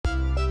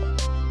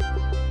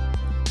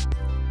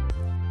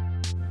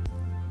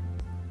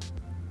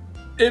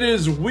It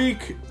is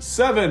week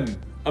 7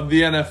 of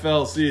the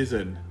NFL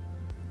season.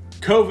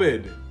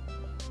 COVID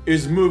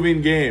is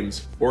moving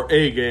games, or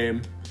a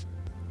game.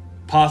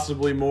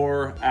 Possibly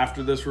more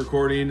after this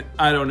recording.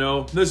 I don't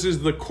know. This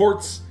is the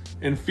Courts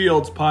and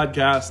Fields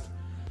podcast.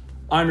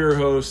 I'm your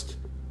host,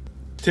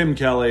 Tim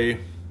Kelly,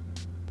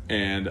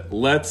 and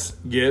let's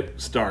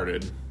get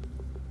started.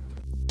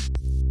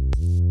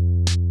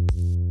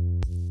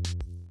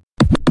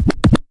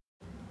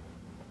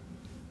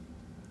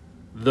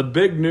 The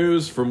big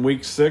news from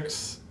week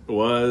 6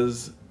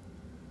 was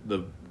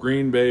the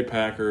Green Bay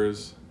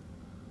Packers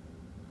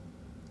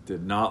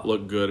did not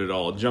look good at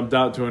all. Jumped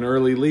out to an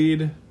early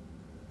lead,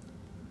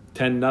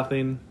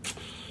 10-0.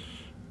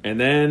 And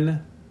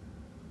then,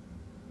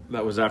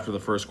 that was after the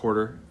first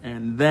quarter.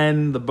 And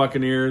then the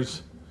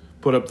Buccaneers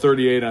put up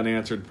 38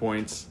 unanswered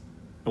points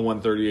and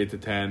won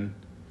 38-10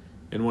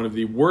 in one of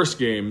the worst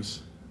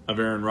games of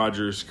Aaron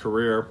Rodgers'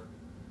 career.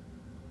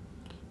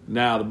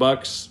 Now, the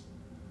Bucs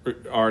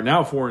are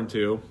now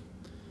 4-2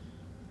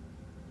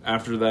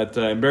 after that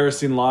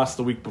embarrassing loss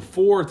the week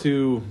before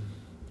to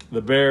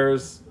the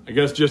Bears. I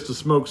guess just a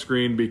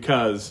smokescreen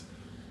because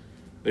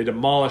they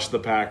demolished the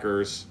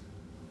Packers.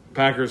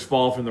 Packers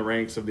fall from the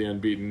ranks of the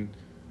unbeaten.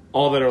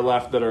 All that are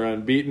left that are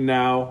unbeaten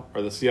now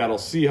are the Seattle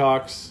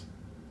Seahawks,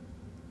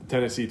 the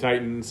Tennessee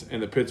Titans,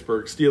 and the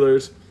Pittsburgh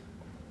Steelers.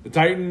 The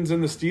Titans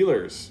and the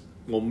Steelers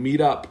will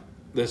meet up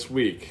this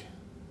week.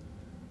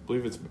 I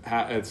believe it's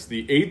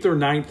the 8th or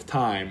 9th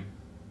time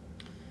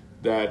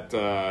that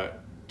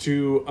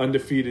two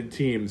undefeated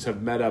teams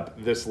have met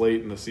up this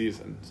late in the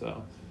season.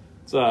 So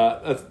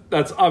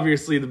that's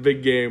obviously the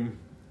big game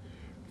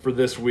for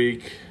this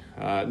week.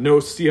 No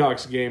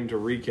Seahawks game to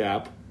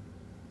recap.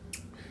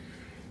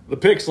 The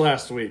picks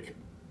last week,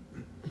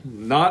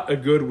 not a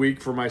good week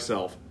for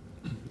myself.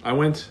 I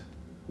went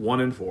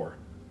 1-4.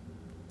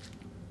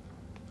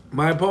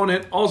 My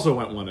opponent also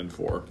went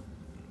 1-4.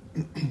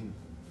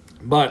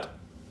 But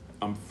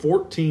I'm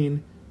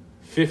 14,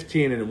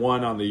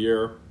 15-1 on the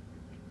year.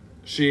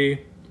 She,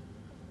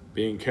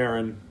 being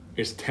Karen,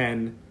 is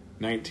 10,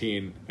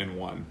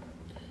 19-1.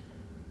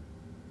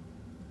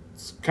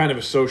 It's kind of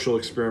a social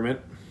experiment.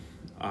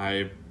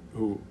 I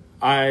who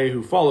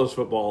follows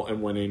football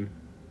and winning.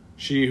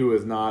 She who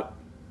is not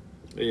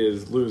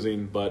is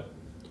losing, but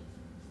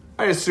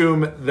I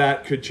assume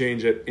that could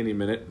change at any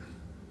minute.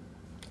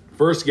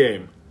 First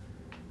game,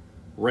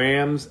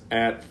 Rams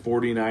at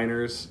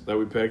 49ers that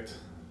we picked.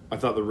 I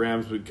thought the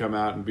Rams would come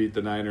out and beat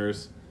the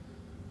Niners.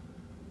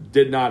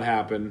 Did not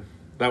happen.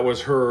 That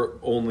was her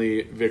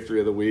only victory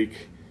of the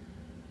week.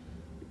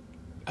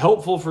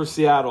 Helpful for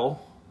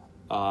Seattle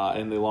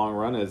in the long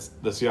run, as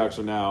the Seahawks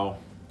are now,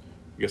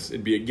 I guess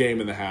it'd be a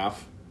game and a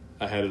half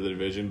ahead of the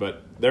division,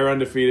 but they're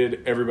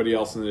undefeated. Everybody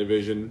else in the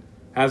division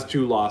has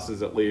 2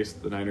 losses at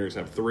least. The Niners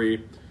have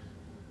 3.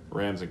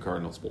 Rams and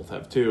Cardinals both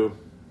have 2.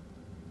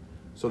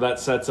 So that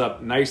sets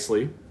up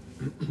nicely.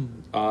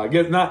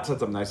 Not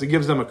sets up nicely. It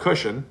gives them a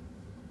cushion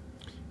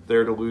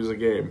there to lose a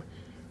game.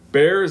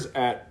 Bears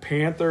at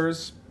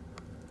Panthers.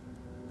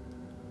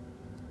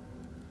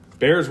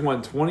 Bears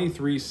won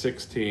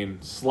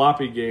 23-16.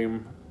 Sloppy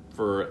game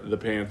for the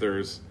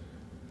Panthers.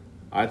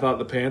 I thought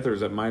the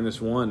Panthers at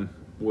 -1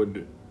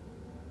 would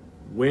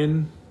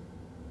win.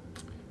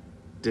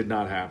 Did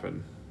not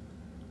happen.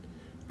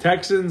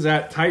 Texans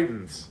at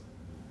Titans.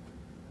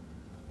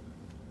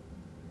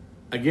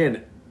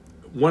 Again,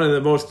 probably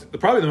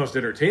the most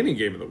entertaining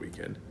game of the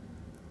weekend.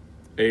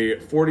 A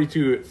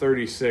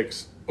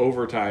 42-36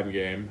 overtime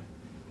game.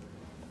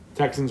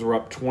 Texans were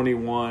up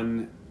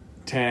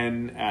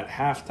 21-10 at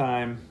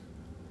halftime.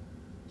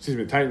 Excuse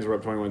me, the Titans were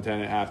up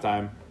 21-10 at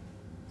halftime.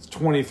 It's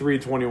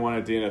 23-21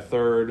 at the end of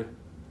third.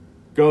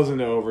 Goes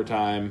into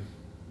overtime.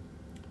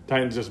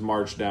 Titans just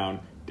march down.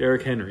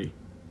 Derrick Henry,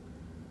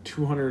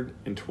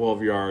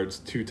 212 yards,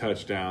 2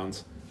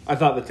 touchdowns. I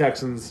thought the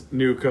Texans'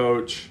 new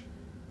coach,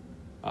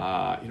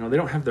 they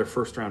don't have their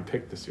first-round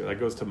pick this year. That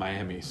goes to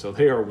Miami, so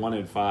they are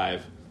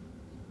 1-5.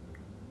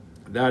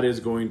 That is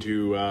going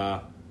to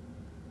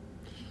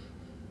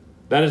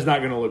that is not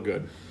going to look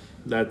good.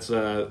 That's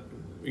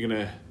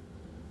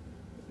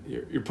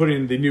you're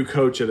putting the new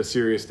coach at a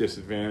serious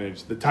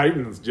disadvantage. The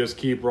Titans just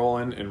keep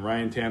rolling, and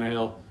Ryan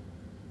Tannehill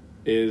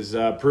is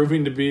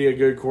proving to be a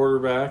good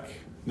quarterback.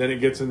 Then it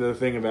gets into the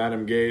thing of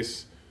Adam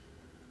Gase.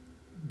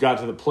 Got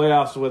to the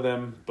playoffs with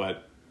him,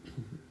 but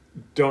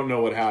don't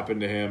know what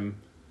happened to him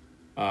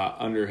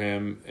under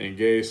him. And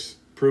Gase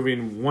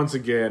proving once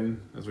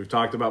again, as we've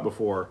talked about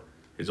before,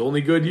 his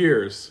only good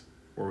years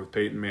were with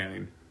Peyton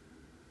Manning.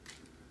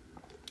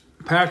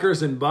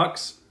 Packers and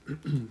Bucks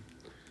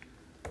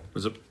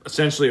was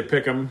essentially a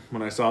pick'em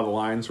when I saw the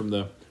lines from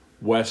the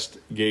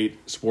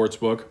Westgate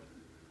Sportsbook.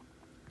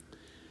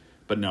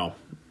 But no,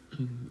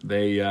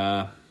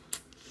 I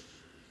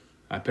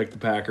picked the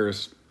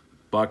Packers.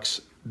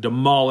 Bucks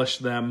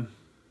demolished them,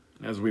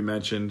 as we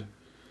mentioned.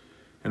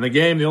 And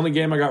the only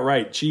game I got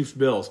right,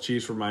 Chiefs-Bills.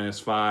 Chiefs were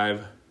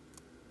 -5.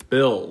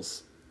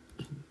 Bills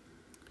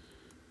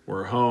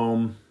were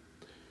home.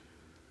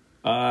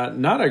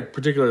 Not a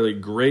particularly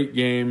great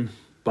game,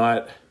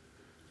 but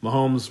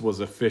Mahomes was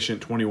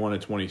efficient, 21 of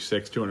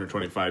 26,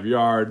 225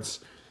 yards.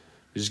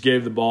 He just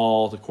gave the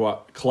ball to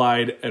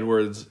Clyde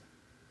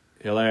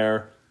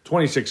Edwards-Helaire,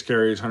 26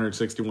 carries,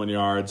 161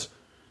 yards.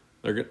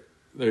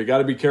 They got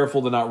to be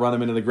careful to not run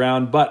him into the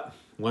ground, but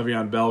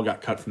Le'Veon Bell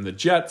got cut from the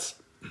Jets.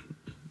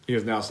 He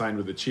is now signed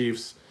with the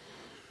Chiefs.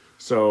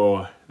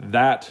 So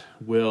that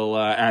will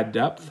add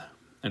depth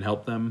and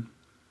help them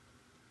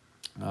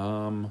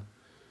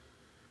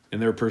in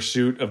their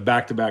pursuit of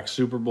back-to-back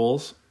Super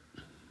Bowls.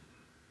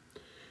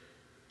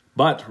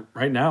 But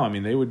right now, I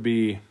mean, they'd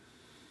be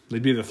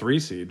the 3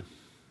 seed.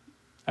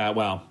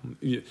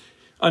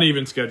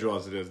 Uneven schedule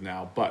as it is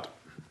now, but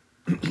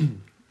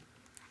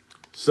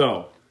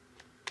so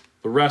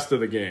the rest of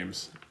the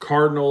games.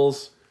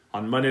 Cardinals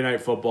on Monday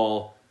Night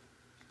Football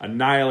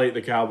annihilate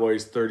the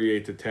Cowboys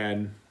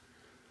 38-10.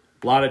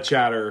 A lot of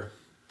chatter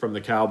from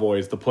the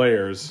Cowboys, the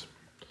players,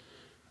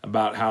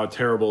 about how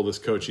terrible this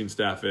coaching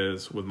staff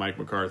is with Mike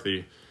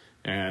McCarthy.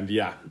 And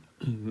yeah,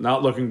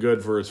 not looking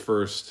good for his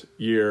first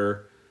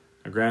year.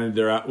 Now, granted,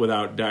 they're out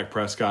without Dak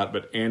Prescott,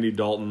 but Andy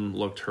Dalton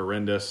looked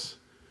horrendous.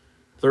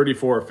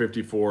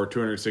 34-54,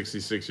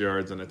 266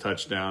 yards and a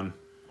touchdown.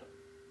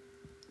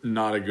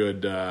 Not a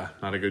good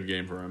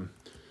game for him.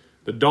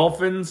 The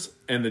Dolphins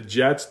and the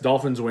Jets.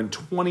 Dolphins win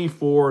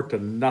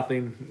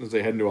 24-0 as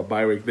they head into a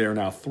bye week. They are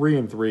now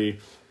 3-3.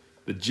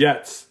 The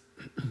Jets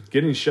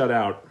getting shut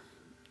out.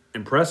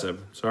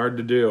 Impressive. It's hard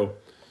to do.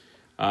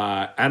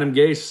 Adam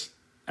Gase,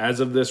 as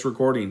of this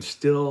recording,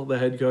 still the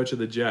head coach of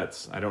the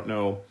Jets. I don't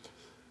know.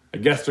 I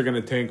guess they're going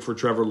to tank for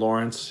Trevor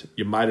Lawrence.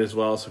 You might as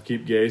well. So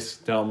keep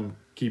Gase. Tell him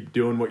keep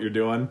doing what you're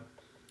doing.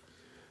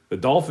 The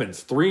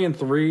Dolphins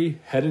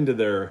 3-3 head into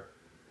their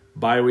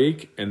bye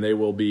week, and they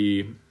will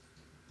be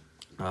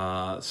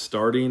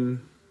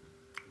starting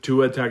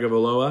Tua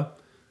Tagovailoa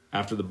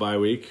after the bye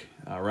week.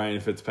 Ryan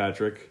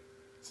Fitzpatrick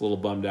is a little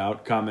bummed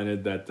out.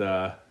 Commented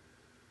that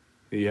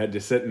he had to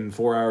sit in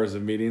 4 hours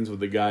of meetings with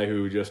the guy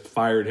who just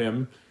fired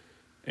him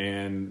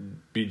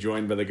and be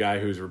joined by the guy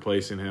who's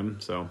replacing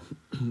him. So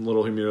a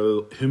little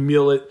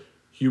humility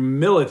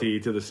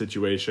to the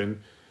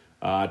situation.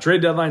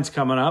 Trade deadline's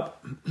coming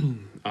up.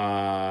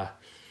 I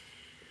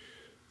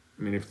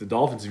mean, if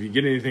you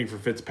get anything for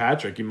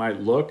Fitzpatrick, you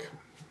might look.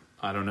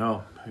 I don't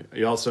know.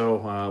 You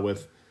also,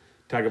 with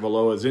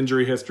Tagovailoa's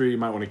injury history, you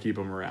might want to keep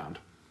him around.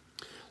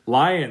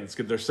 Lions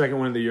get their second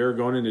win of the year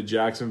going into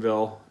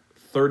Jacksonville,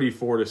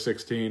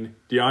 34-16.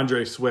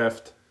 DeAndre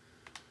Swift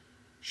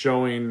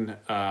showing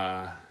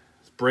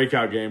his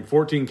breakout game,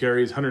 14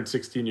 carries,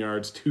 116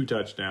 yards, 2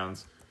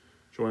 touchdowns,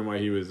 showing why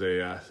he was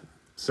a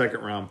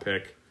second-round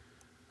pick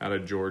out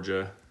of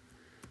Georgia.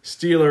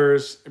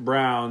 Steelers,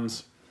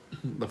 Browns,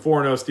 the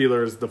 4-0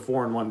 Steelers, the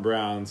 4-1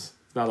 Browns.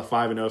 Now the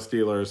 5-0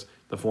 Steelers,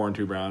 the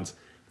 4-2 Browns.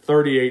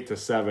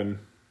 38-7.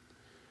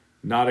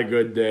 Not a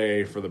good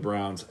day for the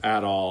Browns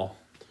at all.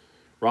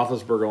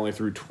 Roethlisberger only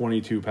threw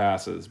 22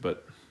 passes,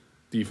 but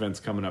defense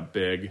coming up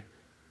big.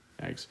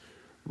 Thanks.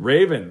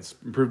 Ravens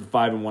improved to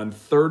 5-1,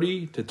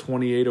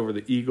 30-28 over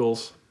the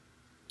Eagles.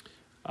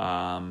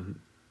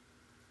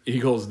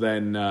 Eagles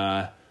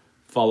then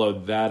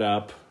followed that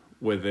up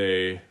with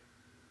a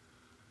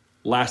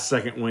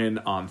last-second win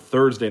on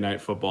Thursday Night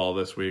Football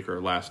this week,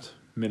 or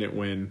last-minute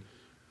win.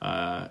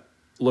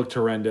 Looked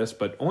horrendous,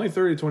 but only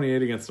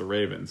 30-28 against the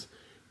Ravens.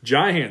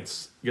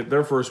 Giants get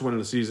their first win of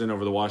the season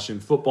over the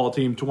Washington Football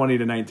Team,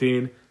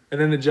 20-19.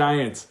 And then the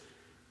Giants,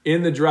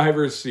 in the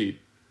driver's seat,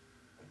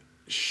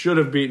 should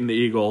have beaten the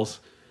Eagles,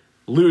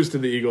 lose to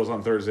the Eagles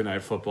on Thursday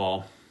Night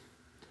Football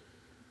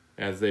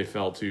as they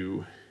fell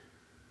to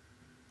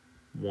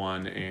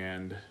 1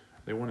 and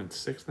they won in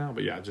 6 now.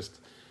 But yeah, just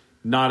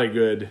not a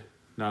good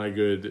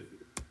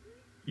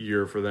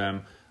year for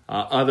them.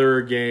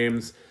 Other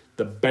games,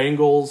 the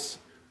Bengals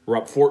were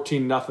up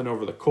 14-0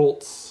 over the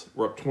Colts.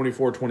 We're up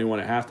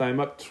 24-21 at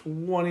halftime, up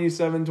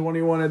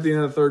 27-21 at the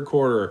end of the third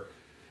quarter,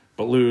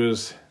 but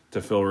lose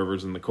to Phil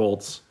Rivers and the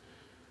Colts.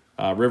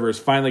 Rivers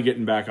finally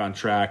getting back on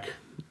track.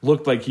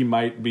 Looked like he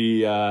might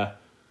be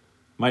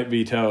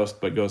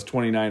toast, but goes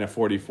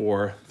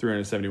 29-44,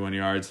 371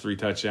 yards, 3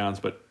 touchdowns.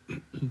 But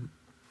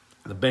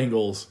the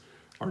Bengals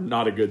are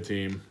not a good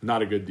team,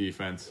 not a good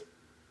defense.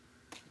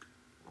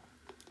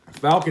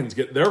 Falcons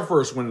get their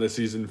first win of the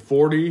season,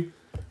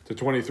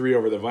 40-23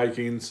 over the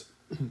Vikings.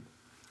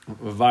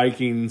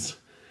 Vikings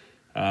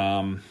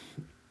waving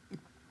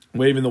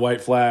the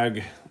white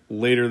flag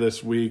later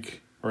this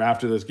week or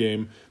after this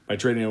game by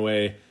trading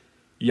away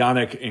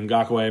Yannick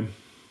Ngakoue,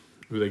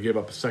 who they gave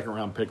up a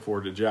second-round pick for,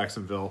 to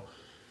Jacksonville.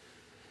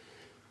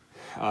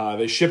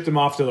 They shipped him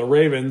off to the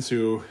Ravens,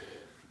 who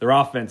their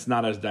offense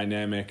not as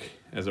dynamic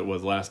as it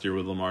was last year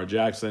with Lamar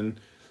Jackson.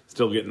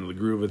 Still getting the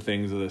groove of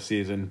things of the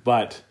season,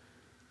 but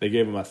they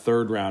gave him a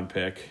third-round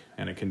pick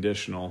and a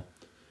conditional.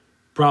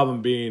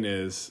 Problem being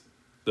is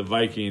the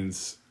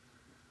Vikings,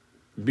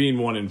 being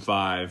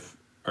 1-5,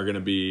 are going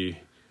to be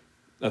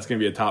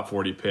a top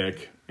 40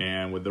 pick,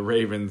 and with the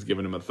Ravens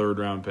giving him a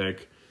third-round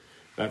pick,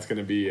 that's going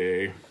to be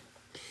a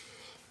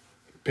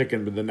pick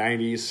in the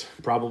 90s,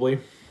 probably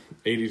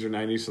 80s or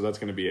 90s. So that's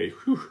going to be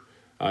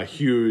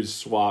Hughes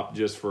swap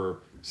just for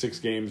 6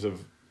 games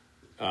of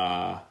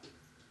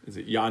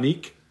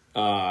Yannick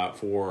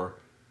for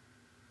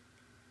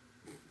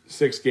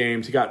 6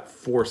 games. He got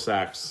 4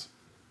 sacks.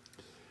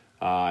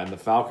 And the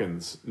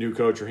Falcons, new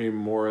coach Raheem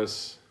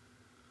Morris,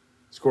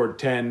 scored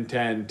 10,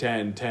 10,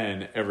 10,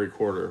 10 every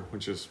quarter,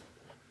 which is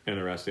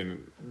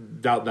interesting.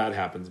 Doubt that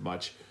happens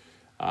much.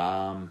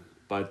 It'll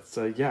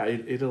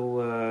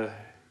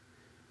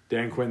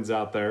Dan Quinn's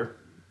out there.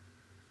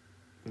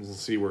 We'll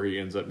see where he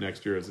ends up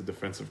next year as a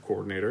defensive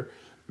coordinator.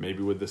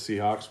 Maybe with the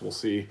Seahawks. We'll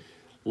see.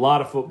 A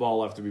lot of football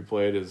left to be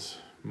played, as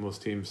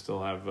most teams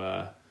still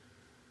have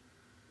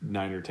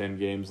 9 or 10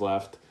 games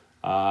left.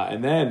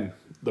 And then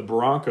the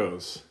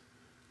Broncos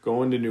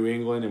go into New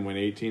England and win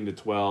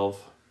 18-12.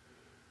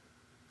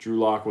 Drew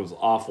Lock was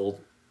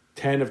awful.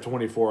 10 of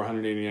 24,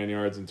 189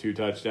 yards and 2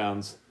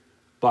 touchdowns.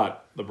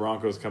 But the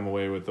Broncos come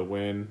away with the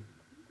win.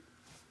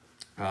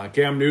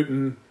 Cam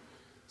Newton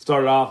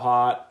started off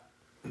hot.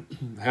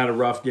 Had a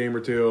rough game or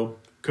two.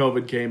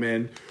 COVID came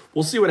in.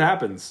 We'll see what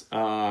happens.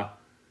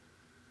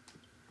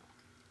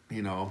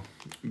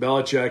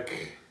 Belichick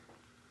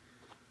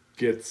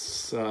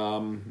gets...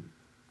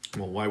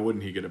 why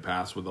wouldn't he get a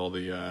pass with all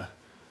the...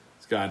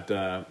 he's got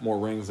more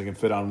rings than can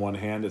fit on one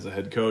hand as a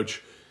head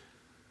coach.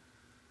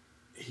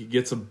 He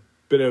gets a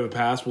bit of a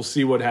pass. We'll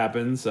see what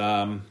happens.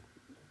 With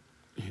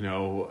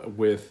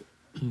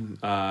him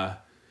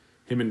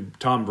and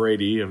Tom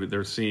Brady,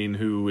 they're seeing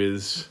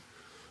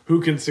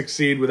who can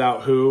succeed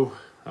without who.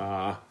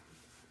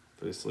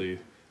 Obviously,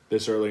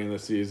 this early in the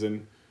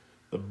season,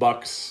 the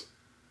Bucks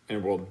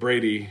and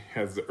Brady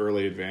has the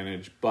early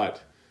advantage,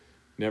 but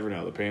never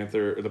know.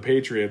 The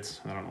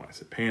Patriots. I don't know why I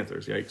said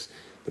Panthers. Yikes!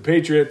 The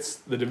Patriots.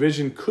 The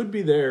division could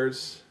be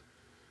theirs,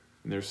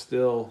 and they're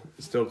still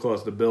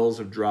close. The Bills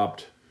have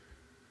dropped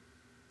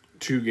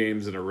 2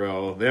 games in a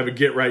row. They have a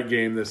get-right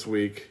game this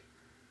week.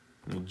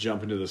 We'll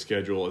jump into the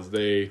schedule as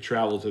they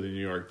travel to the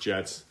New York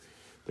Jets.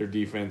 Their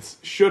defense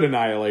should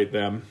annihilate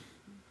them.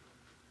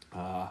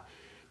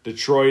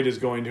 Detroit is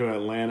going to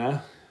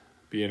Atlanta.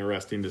 Be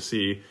interesting to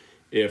see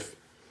if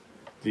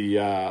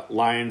the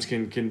Lions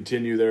can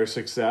continue their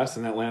success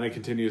and Atlanta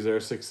continues their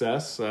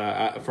success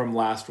from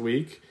last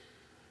week.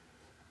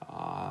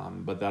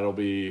 But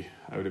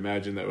I would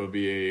imagine that would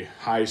be a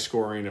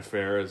high-scoring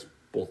affair as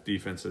both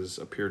defenses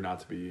appear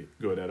not to be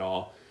good at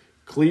all.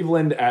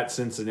 Cleveland at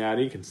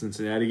Cincinnati. Can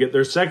Cincinnati get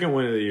their second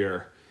win of the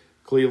year?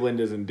 Cleveland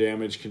is in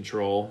damage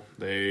control.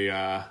 They,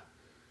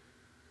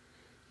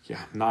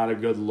 not a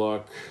good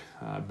look.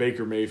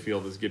 Baker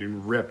Mayfield is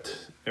getting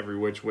ripped every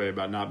which way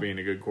about not being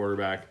a good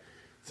quarterback.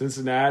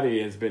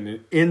 Cincinnati has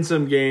been in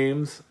some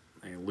games.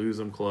 They lose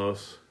them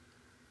close.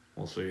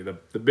 We'll see.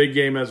 The big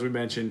game, as we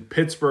mentioned,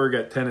 Pittsburgh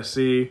at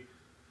Tennessee.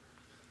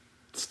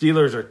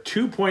 Steelers are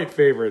 2-point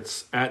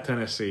favorites at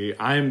Tennessee.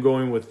 I am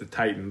going with the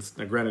Titans.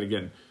 Now, granted,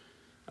 again,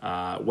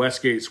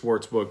 Westgate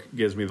Sportsbook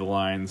gives me the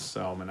lines,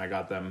 and I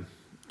got them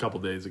a couple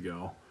days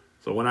ago.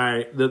 So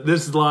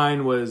this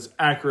line was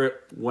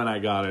accurate when I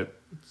got it.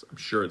 I'm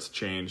sure it's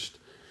changed.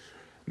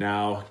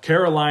 Now,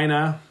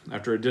 Carolina,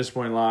 after a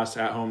disappointing loss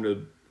at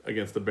home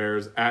against the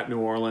Bears at New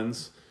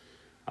Orleans,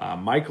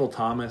 Michael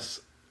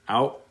Thomas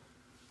out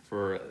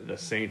for the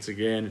Saints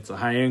again. It's a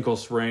high ankle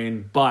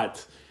sprain,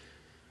 but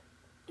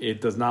it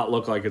does not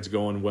look like it's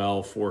going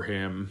well for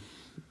him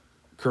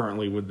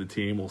currently with the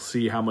team. We'll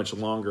see how much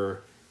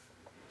longer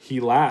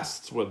he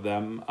lasts with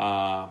them.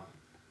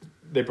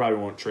 They probably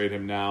won't trade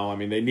him now. I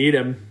mean, they need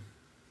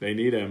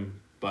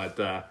him.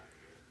 But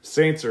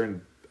Saints are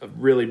in a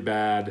really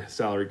bad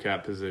salary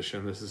cap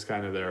position. This is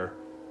kind of their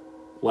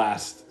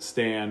last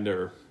stand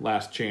or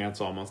last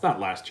chance almost. Not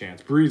last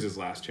chance. Breeze's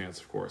last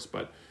chance, of course.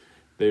 But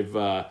they've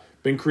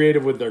been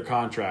creative with their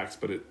contracts,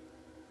 but it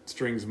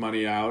strings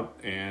money out.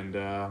 And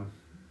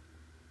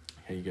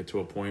you get to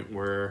a point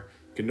where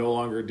you can no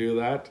longer do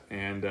that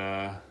and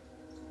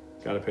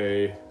got to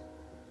pay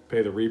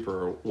the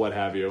Reaper or what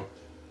have you.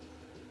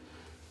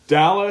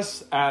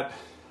 Dallas at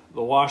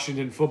the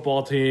Washington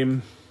football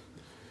team.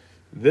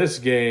 This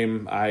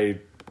game, I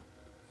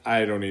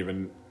don't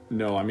even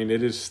know. I mean,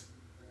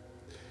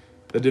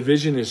 the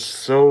division is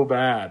so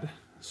bad.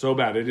 So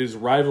bad. It is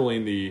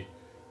rivaling the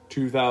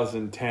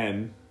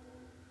 2010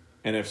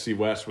 NFC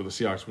West where the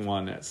Seahawks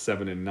won at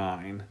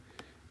 7-9.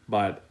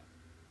 But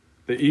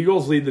the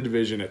Eagles lead the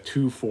division at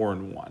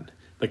 2-4-1.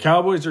 The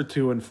Cowboys are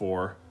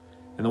 2-4.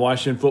 And the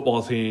Washington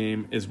football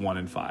team is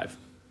 1-5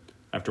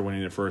 after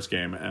winning the first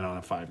game and on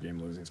a 5-game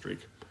losing streak.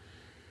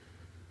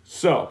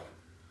 So,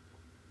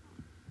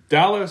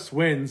 Dallas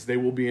wins, they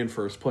will be in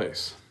first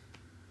place.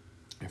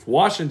 If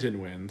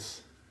Washington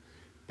wins,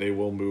 they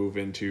will move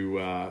into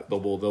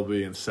they'll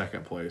be in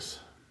second place.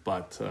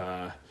 But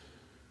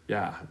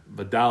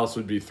Dallas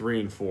would be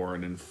 3-4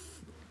 and in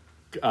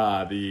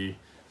the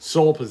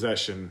sole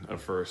possession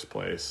of first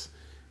place.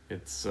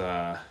 It's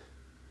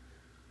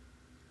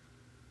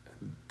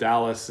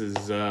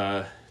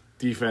Dallas's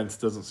defense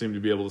doesn't seem to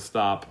be able to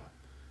stop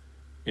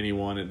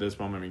anyone at this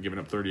moment. I mean, giving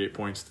up 38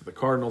 points to the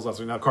Cardinals.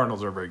 Now,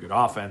 Cardinals are a very good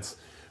offense,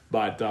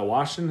 but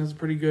Washington has a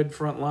pretty good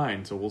front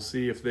line. So we'll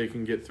see if they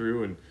can get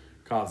through and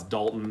cause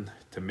Dalton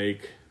to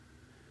make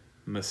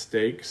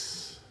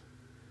mistakes.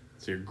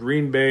 So your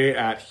Green Bay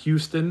at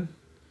Houston.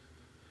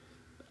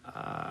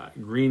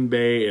 Green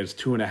Bay is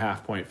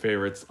 2.5-point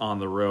favorites on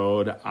the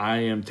road. I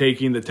am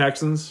taking the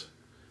Texans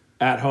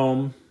at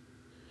home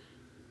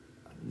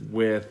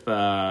with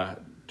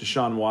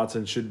Deshaun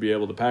Watson. Should be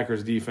able. The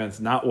Packers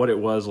defense, not what it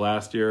was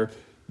last year,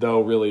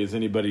 though. Really, is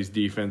anybody's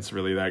defense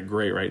really that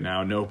great right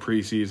now? No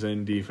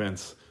preseason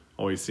defense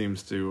always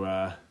seems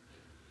to.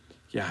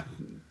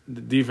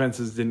 The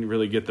defenses didn't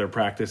really get their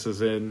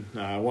practices in.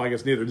 I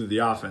guess neither did the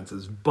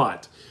offenses,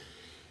 but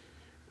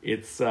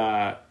it's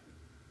the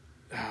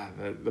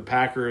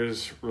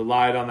Packers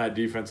relied on that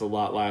defense a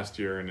lot last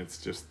year, and it's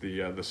just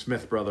the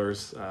Smith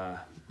brothers.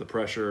 The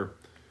pressure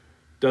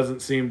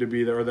doesn't seem to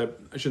be there, or that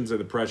I shouldn't say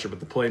the pressure, but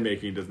the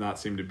playmaking does not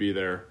seem to be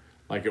there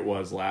like it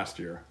was last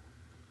year.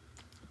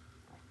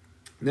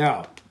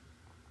 Now,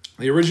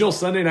 the original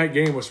Sunday night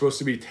game was supposed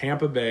to be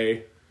Tampa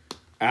Bay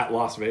at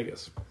Las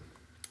Vegas.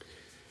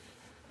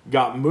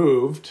 Got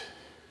moved,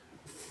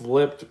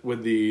 flipped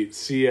with the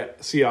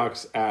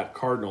Seahawks at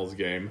Cardinals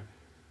game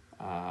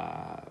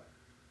now,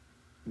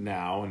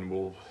 and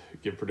we'll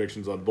give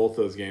predictions on both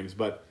those games.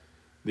 But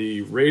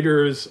the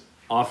Raiders'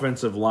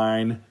 offensive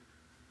line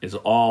is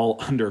all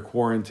under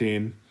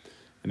quarantine,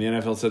 and the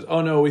NFL says, oh,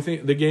 no, we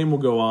think the game will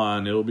go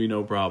on. It'll be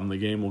no problem. The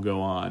game will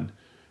go on.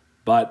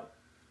 But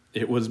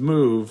it was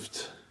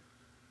moved,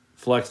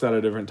 flexed at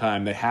a different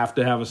time. They have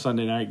to have a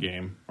Sunday night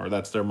game, or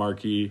that's their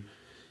marquee.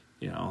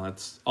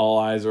 That's all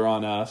eyes are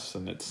on us,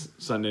 and it's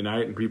Sunday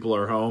night, and people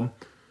are home.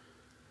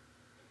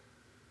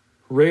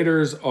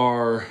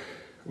 The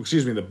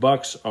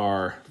Bucs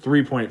are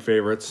 3-point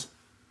favorites.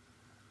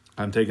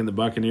 I'm taking the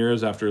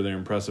Buccaneers after their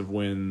impressive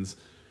win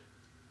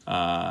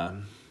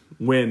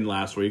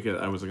last week.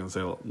 I was going to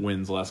say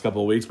wins the last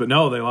couple of weeks, but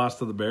no, they lost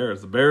to the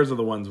Bears. The Bears are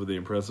the ones with the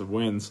impressive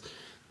wins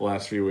the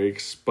last few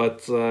weeks.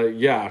 But,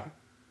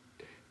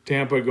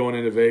 Tampa going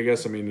into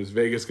Vegas. I mean, is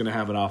Vegas going to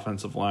have an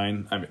offensive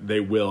line? I mean, they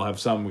will have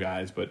some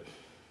guys, but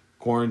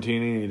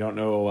quarantining, you don't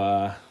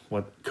know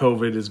what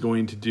COVID is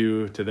going to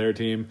do to their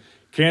team.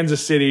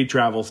 Kansas City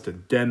travels to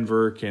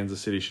Denver.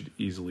 Kansas City should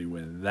easily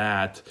win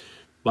that.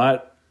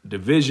 But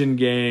division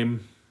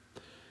game,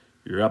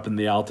 you're up in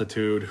the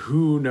altitude.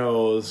 Who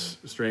knows?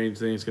 Strange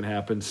things can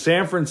happen.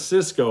 San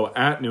Francisco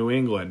at New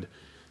England.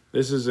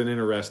 This is an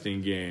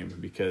interesting game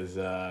because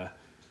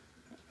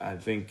I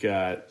think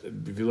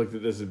if you looked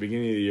at this at the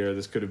beginning of the year,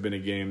 this could have been a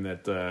game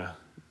that,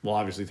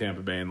 obviously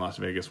Tampa Bay and Las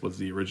Vegas was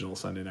the original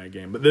Sunday night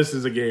game. But this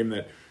is a game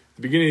that at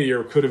the beginning of the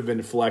year could have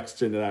been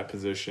flexed into that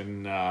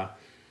position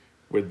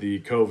with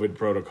the COVID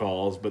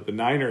protocols. But the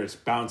Niners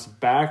bounced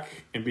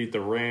back and beat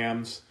the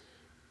Rams,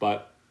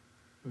 but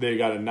they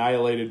got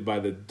annihilated by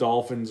the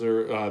Dolphins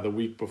the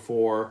week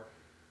before.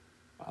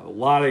 A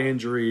lot of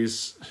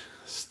injuries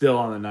still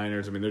on the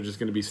Niners. I mean, they're just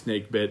going to be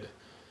snake bit.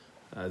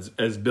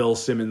 As Bill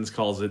Simmons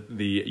calls it,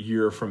 the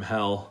year from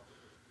hell.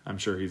 I'm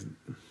sure he's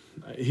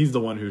the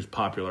one who's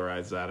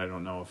popularized that. I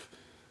don't know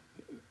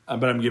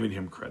but I'm giving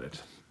him credit.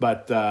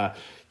 But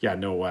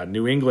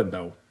New England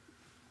though,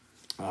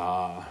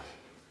 a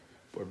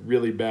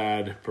really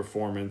bad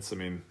performance. I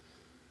mean,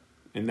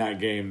 in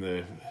that game,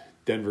 the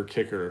Denver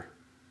kicker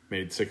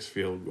made 6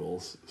 field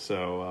goals.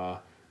 So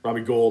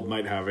Robbie Gould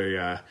might have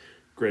a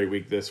great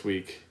week this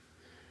week.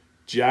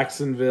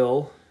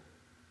 Jacksonville.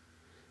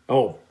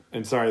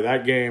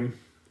 That game,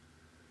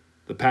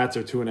 the Pats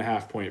are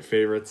 2.5-point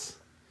favorites.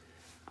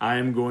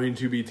 I'm going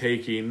to be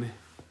taking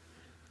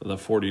the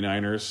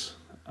 49ers.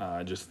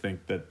 I just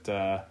think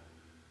that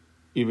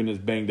even as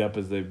banged up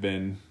as they've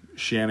been,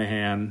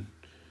 Shanahan,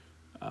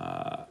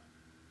 the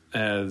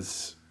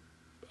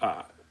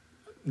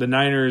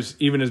Niners,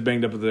 even as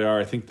banged up as they are,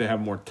 I think they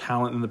have more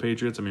talent than the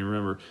Patriots. I mean,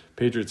 remember,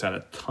 Patriots had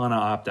a ton of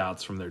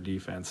opt-outs from their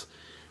defense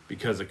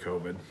because of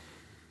COVID.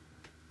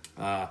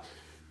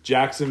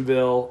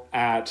 Jacksonville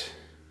at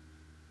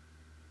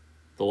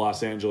the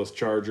Los Angeles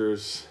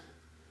Chargers.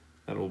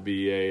 That'll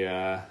be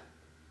a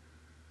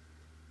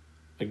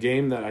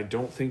game that I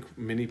don't think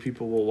many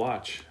people will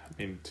watch. I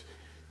mean,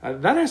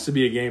 that has to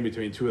be a game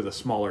between two of the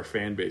smaller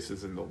fan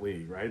bases in the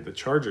league, right? The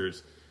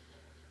Chargers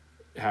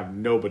have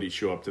nobody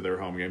show up to their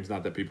home games.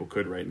 Not that people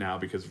could right now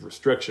because of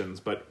restrictions,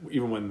 but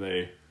even when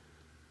they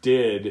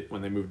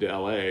moved to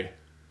LA,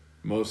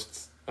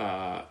 most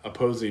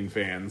opposing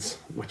fans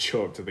would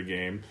show up to the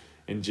game.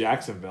 In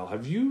Jacksonville,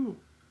 have you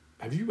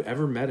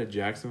ever met a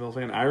Jacksonville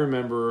fan? I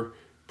remember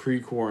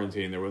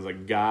pre-quarantine, there was a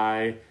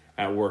guy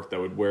at work that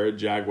would wear a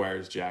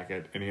Jaguars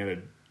jacket, and he had a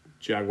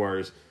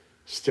Jaguars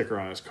sticker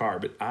on his car.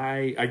 But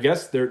I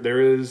guess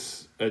there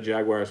is a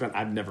Jaguars fan.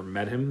 I've never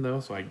met him,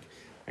 though, so I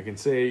can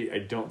say I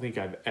don't think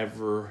I've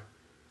ever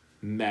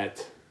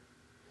met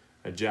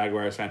a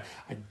Jaguars fan.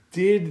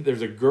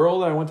 There's a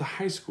girl that I went to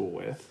high school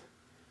with.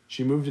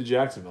 She moved to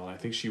Jacksonville, and I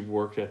think she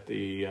worked at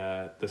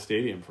the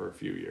stadium for a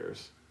few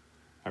years.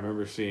 I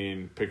remember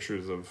seeing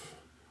pictures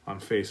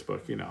on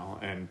Facebook,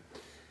 and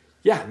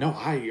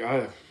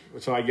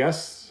so I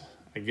guess,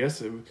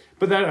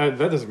 but that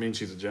doesn't mean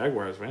she's a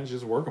Jaguars fan. She's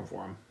just working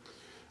for him.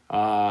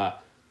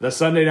 The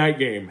Sunday night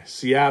game,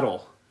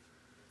 Seattle,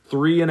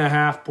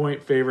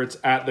 3.5-point favorites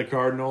at the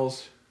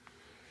Cardinals.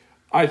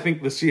 I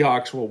think the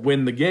Seahawks will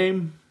win the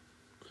game,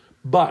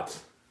 but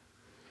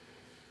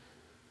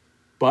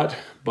the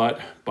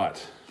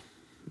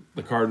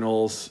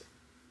Cardinals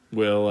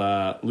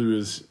will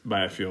lose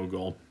by a field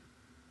goal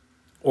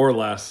or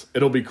less.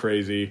 It'll be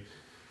crazy.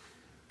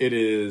 It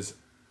is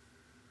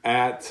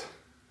at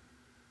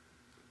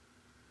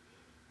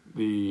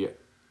the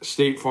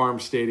State Farm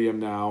Stadium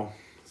now,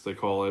 as they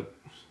call it.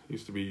 It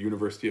used to be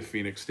University of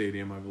Phoenix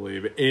Stadium, I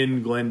believe,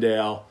 in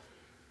Glendale.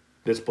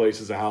 This place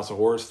is a house of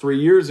horrors. 3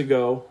 years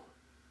ago,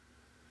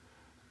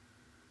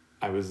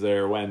 I was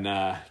there when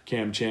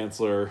Cam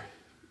Chancellor,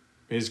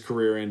 his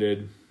career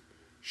ended.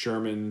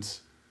 Sherman's,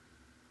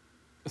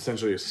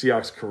 essentially a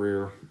Seahawks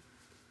career,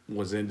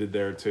 was ended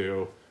there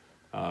too.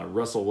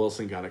 Russell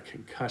Wilson got a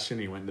concussion.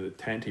 He went to the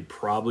tent. He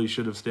probably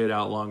should have stayed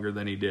out longer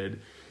than he did,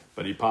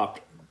 but he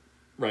popped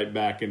right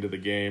back into the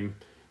game.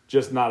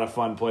 Just not a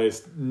fun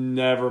place.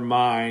 Never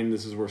mind,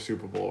 this is where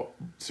Super Bowl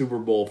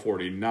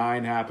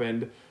 49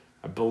 happened.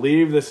 I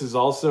believe this is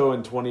also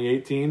in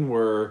 2018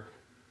 where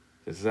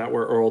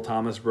Earl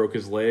Thomas broke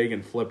his leg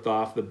and flipped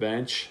off the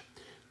bench.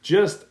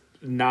 Just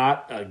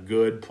not a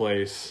good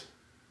place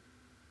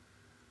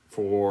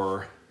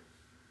for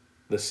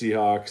the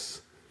Seahawks.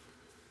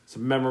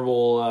 Some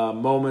memorable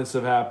moments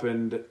have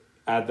happened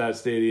at that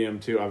stadium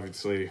too.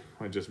 Obviously,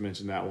 I just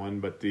mentioned that one,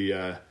 but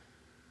the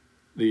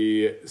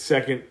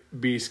second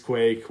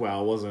Beastquake,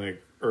 well, it wasn't an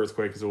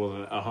earthquake because it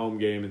wasn't a home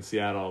game in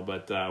Seattle,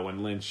 but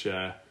when Lynch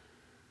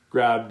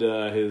grabbed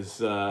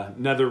his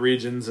nether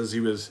regions as he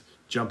was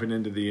jumping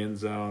into the end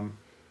zone.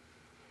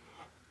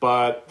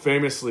 But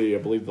famously, I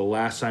believe the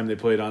last time they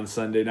played on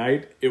Sunday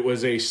night, it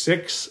was a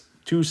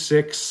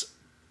 6-6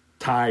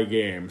 tie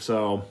game.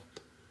 So,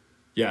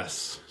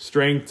 yes,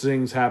 strange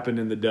things happen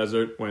in the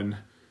desert when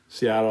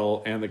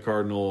Seattle and the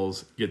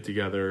Cardinals get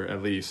together,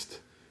 at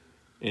least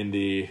in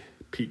the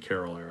Pete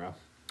Carroll era.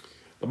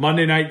 The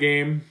Monday night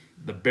game,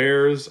 the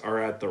Bears are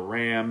at the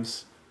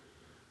Rams.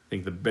 I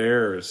think the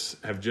Bears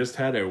have just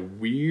had a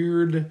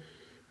weird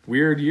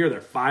year.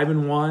 They're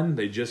 5-1.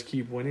 They just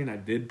keep winning. I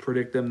did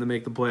predict them to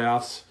make the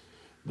playoffs.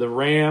 The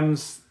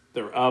Rams,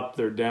 they're up,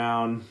 they're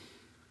down.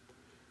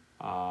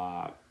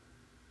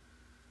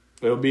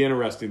 It'll be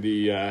interesting.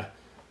 The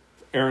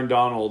Aaron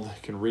Donald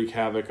can wreak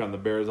havoc on the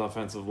Bears'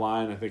 offensive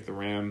line. I think the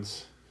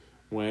Rams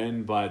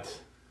win, but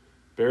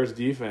Bears'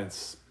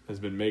 defense has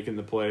been making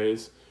the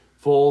plays.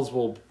 Foles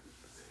will,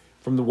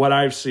 from what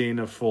I've seen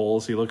of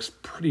Foles, he looks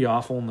pretty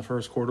awful in the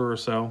first quarter or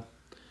so.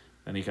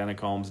 Then he kind of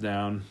calms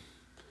down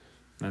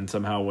and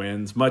somehow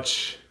wins. I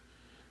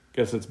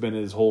guess it's been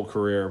his whole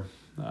career.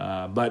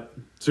 But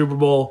Super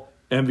Bowl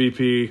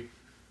MVP,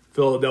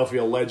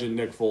 Philadelphia legend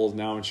Nick Foles,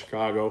 now in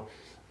Chicago,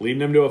 leading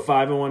them to a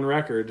 5-1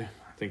 record. I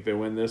think they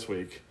win this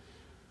week.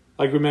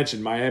 Like we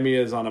mentioned, Miami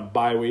is on a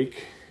bye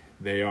week.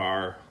 They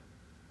are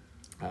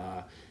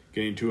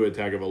getting Tua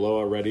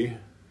Tagovailoa ready.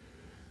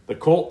 The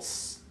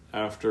Colts,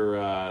 after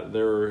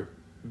their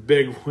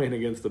big win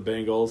against the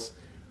Bengals,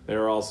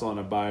 they're also on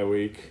a bye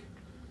week.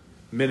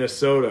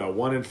 Minnesota,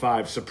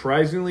 1-5.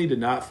 Surprisingly, did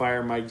not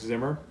fire Mike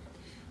Zimmer.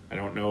 I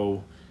don't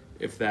know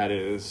if that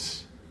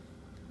is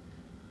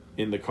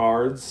in the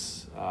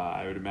cards.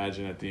 I would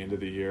imagine at the end of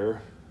the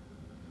year.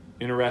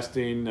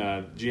 Interesting.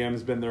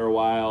 GM's been there a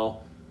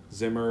while.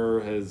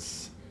 Zimmer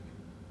has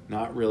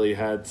not really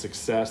had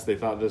success. They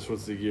thought this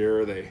was the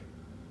year. They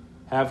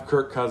have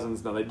Kirk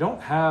Cousins. Now, they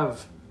don't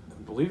have, I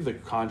believe the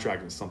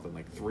contract was something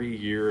like 3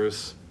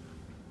 years,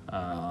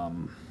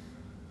 $84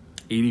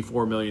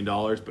 million,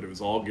 but it was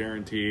all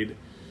guaranteed.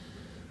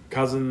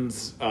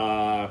 Cousins,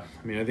 I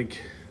think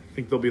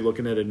they'll be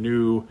looking at a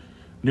new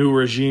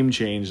regime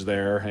change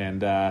there.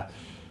 And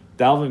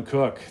Dalvin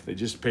Cook, they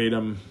just paid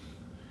him,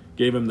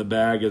 gave him the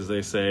bag, as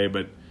they say,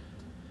 but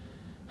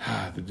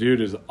the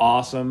dude is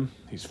awesome.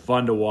 He's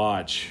fun to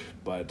watch,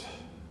 but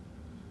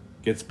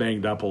gets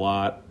banged up a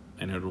lot,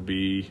 and it'll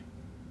be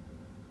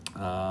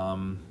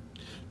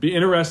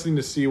interesting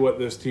to see what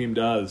this team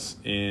does.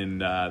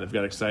 And they've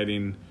got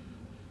exciting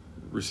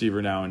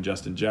receiver now in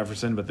Justin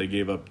Jefferson, but they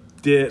gave up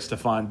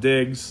Stephon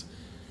Diggs.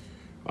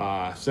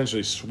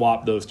 Essentially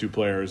swapped those two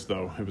players,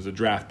 though. It was a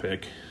draft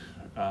pick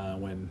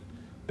when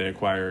they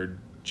acquired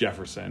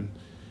Jefferson.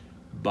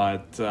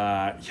 But,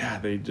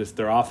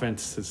 their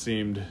offense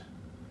they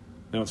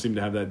don't seem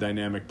to have that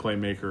dynamic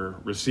playmaker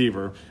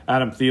receiver.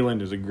 Adam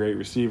Thielen is a great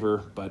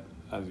receiver, but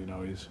as you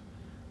know, he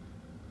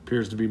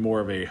appears to be more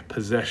of a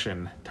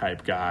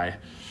possession-type guy.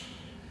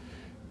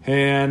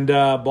 And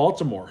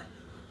Baltimore,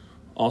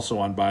 also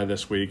on bye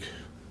this week.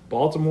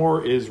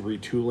 Baltimore is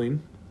retooling.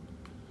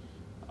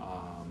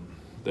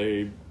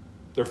 They're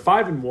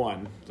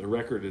 5-1. The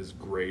record is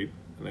great.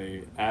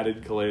 They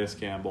added Calais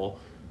Campbell,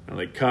 and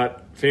they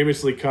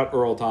famously cut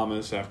Earl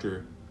Thomas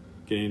after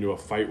getting into a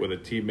fight with a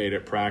teammate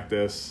at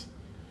practice.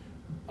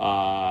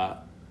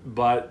 But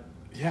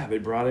yeah, they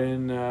brought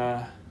in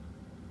Yannick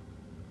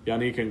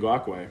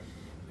Ngakoue,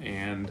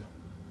 and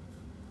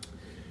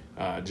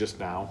just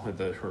now,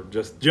 or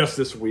just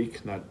this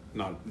week, not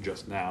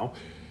just now.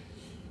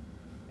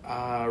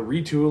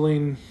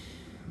 Retooling,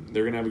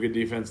 they're going to have a good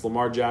defense.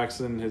 Lamar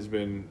Jackson has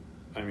been,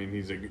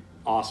 he's an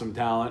awesome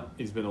talent.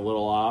 He's been a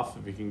little off.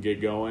 If he can get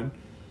going,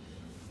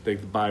 take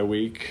the bye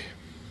week.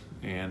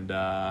 And,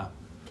 the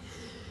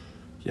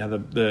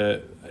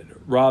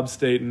Rob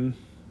Staten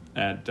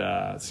at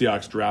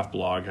Seahawks Draft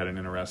Blog had an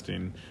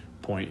interesting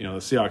point. The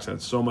Seahawks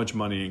had so much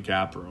money in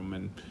cap room,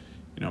 and,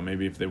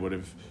 maybe if they would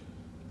have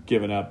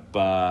given up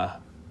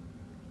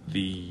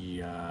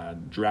the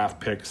draft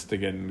picks to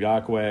get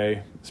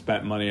Ngakoue,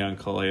 spent money on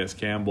Calais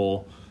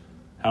Campbell,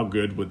 how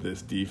good would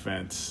this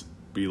defense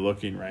be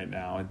looking right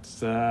now?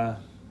 It's an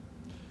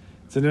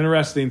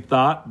interesting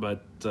thought,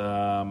 but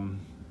it'll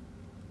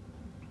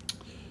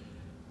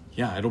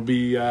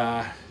be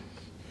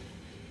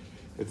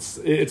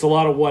it's a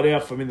lot of what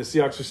if. The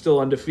Seahawks are still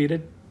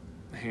undefeated,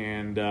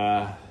 and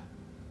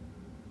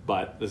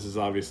but this is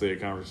obviously a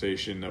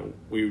conversation that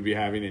we would be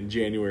having in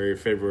January or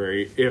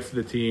February if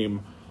the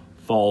team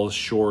falls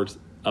short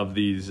of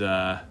these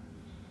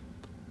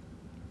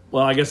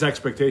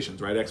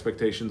expectations, right?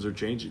 Expectations are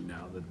changing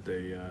now that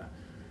they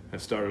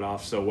have started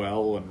off so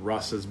well, and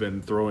Russ has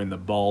been throwing the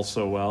ball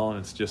so well, and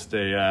it's just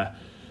a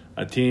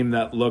team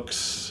that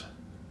looks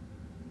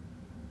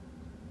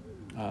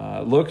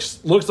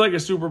like a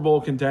Super Bowl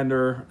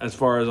contender as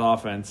far as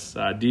offense.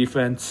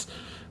 Defense,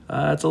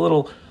 it's a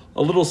little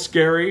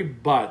scary,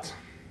 but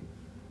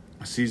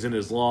the season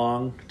is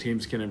long.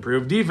 Teams can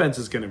improve.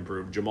 Defenses can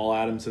improve. Jamal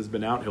Adams has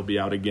been out. He'll be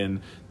out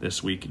again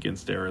this week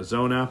against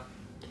Arizona.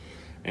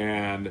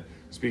 And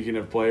speaking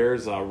of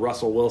players,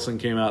 Russell Wilson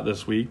came out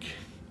this week,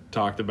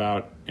 talked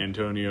about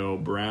Antonio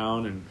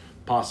Brown and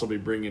possibly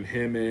bringing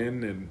him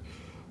in. And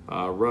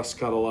Russ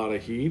got a lot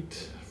of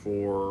heat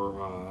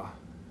for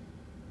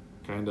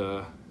kind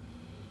of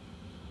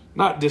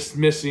not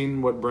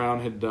dismissing what Brown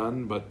had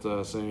done, but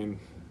saying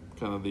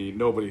kind of the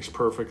nobody's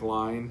perfect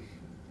line.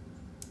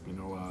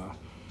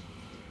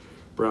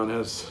 Brown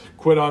has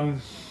quit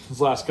on his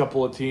last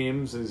couple of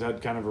teams. He's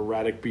had kind of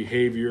erratic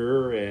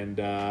behavior and,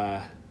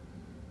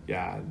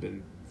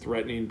 been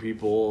threatening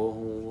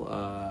people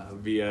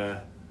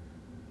via,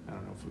 I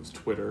don't know if it was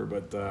Twitter,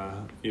 but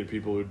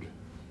people who'd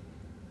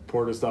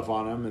reported stuff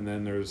on him. And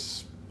then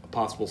there's a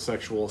possible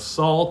sexual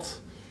assault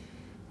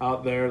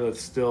out there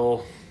that's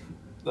still,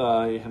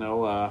 I don't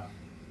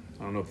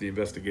know if the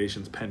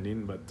investigation's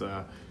pending, but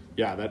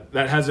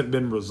that hasn't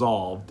been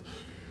resolved.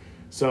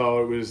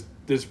 So it was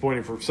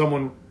disappointing for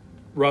someone.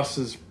 Russ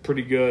is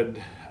pretty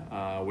good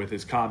with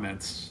his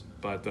comments,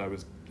 but it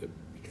was the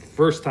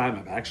first time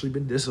I've actually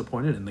been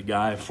disappointed in the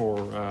guy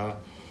for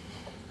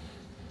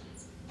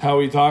how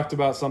he talked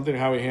about something,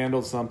 how he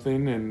handled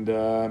something, and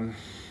the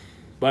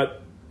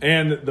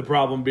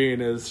problem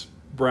being is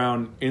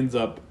Brown ends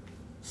up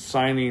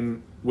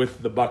signing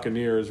with the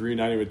Buccaneers,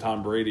 reuniting with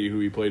Tom Brady, who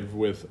he played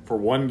with for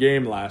one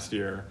game last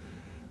year.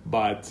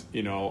 But,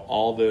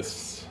 all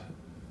this,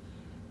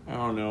 I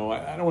don't know,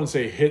 I don't want to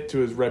say hit to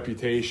his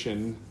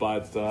reputation,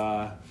 but,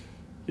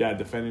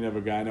 defending of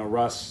a guy. I know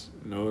Russ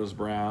knows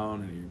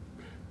Brown, and he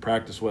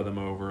practiced with him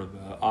over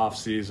the off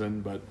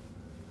season, but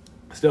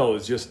still,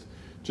 it's just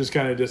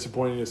kind of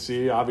disappointing to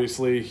see.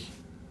 Obviously,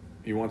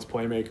 he wants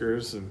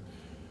playmakers, and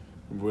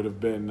would have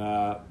been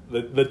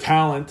the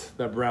talent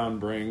that Brown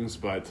brings,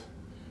 but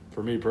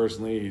for me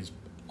personally, he's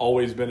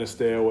always been a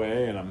stay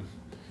away, and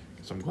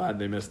I'm glad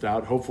they missed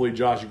out. Hopefully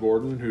Josh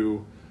Gordon,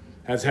 who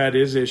has had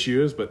his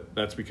issues, but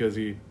that's because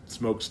he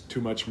smokes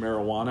too much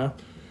marijuana,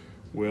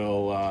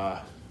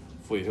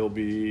 hopefully he'll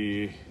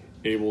be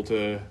able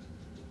to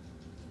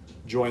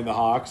join the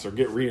Hawks or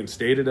get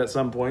reinstated at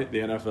some point. The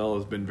NFL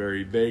has been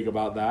very vague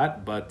about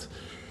that, but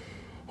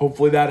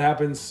hopefully that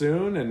happens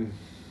soon, and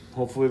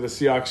hopefully the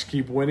Seahawks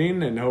keep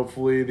winning, and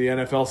hopefully the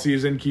NFL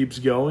season keeps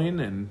going.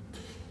 And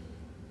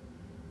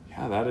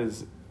that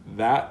is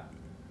that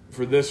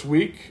for this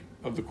week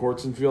of the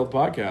Courts and Field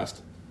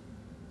podcast.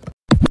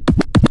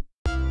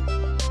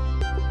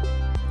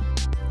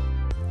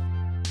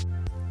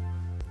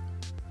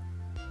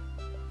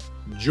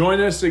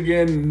 Join us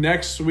again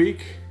next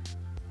week.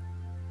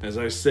 As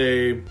I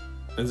seem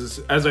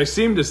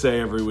to say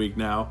every week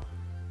now,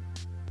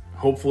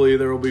 hopefully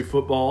there will be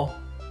football,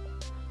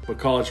 but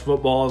college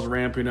football is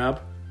ramping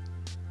up.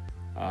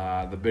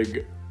 The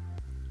Big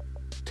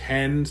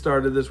Ten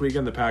started this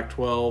weekend. The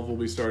Pac-12 will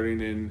be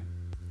starting in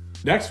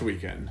next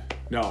weekend.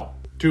 No,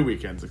 2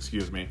 weekends,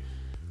 excuse me.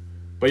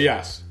 But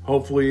yes,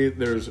 hopefully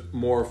there's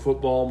more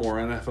football, more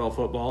NFL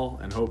football,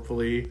 and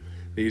hopefully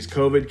these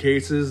COVID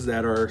cases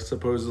that are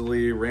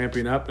supposedly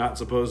ramping up, not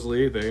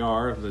supposedly, they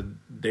are, the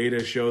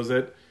data shows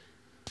it.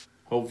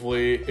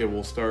 Hopefully it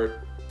will start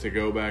to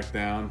go back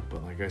down.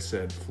 But like I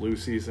said, flu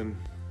season,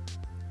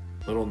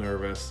 a little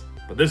nervous.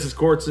 But this is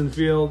Courts and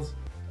Fields.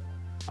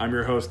 I'm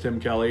your host, Tim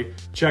Kelly.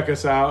 Check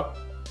us out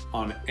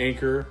on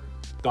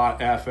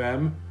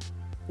anchor.fm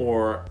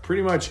or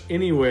pretty much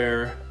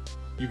anywhere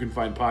you can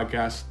find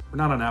podcasts. We're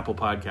not on Apple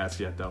Podcasts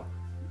yet, though.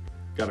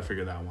 Got to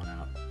figure that one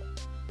out.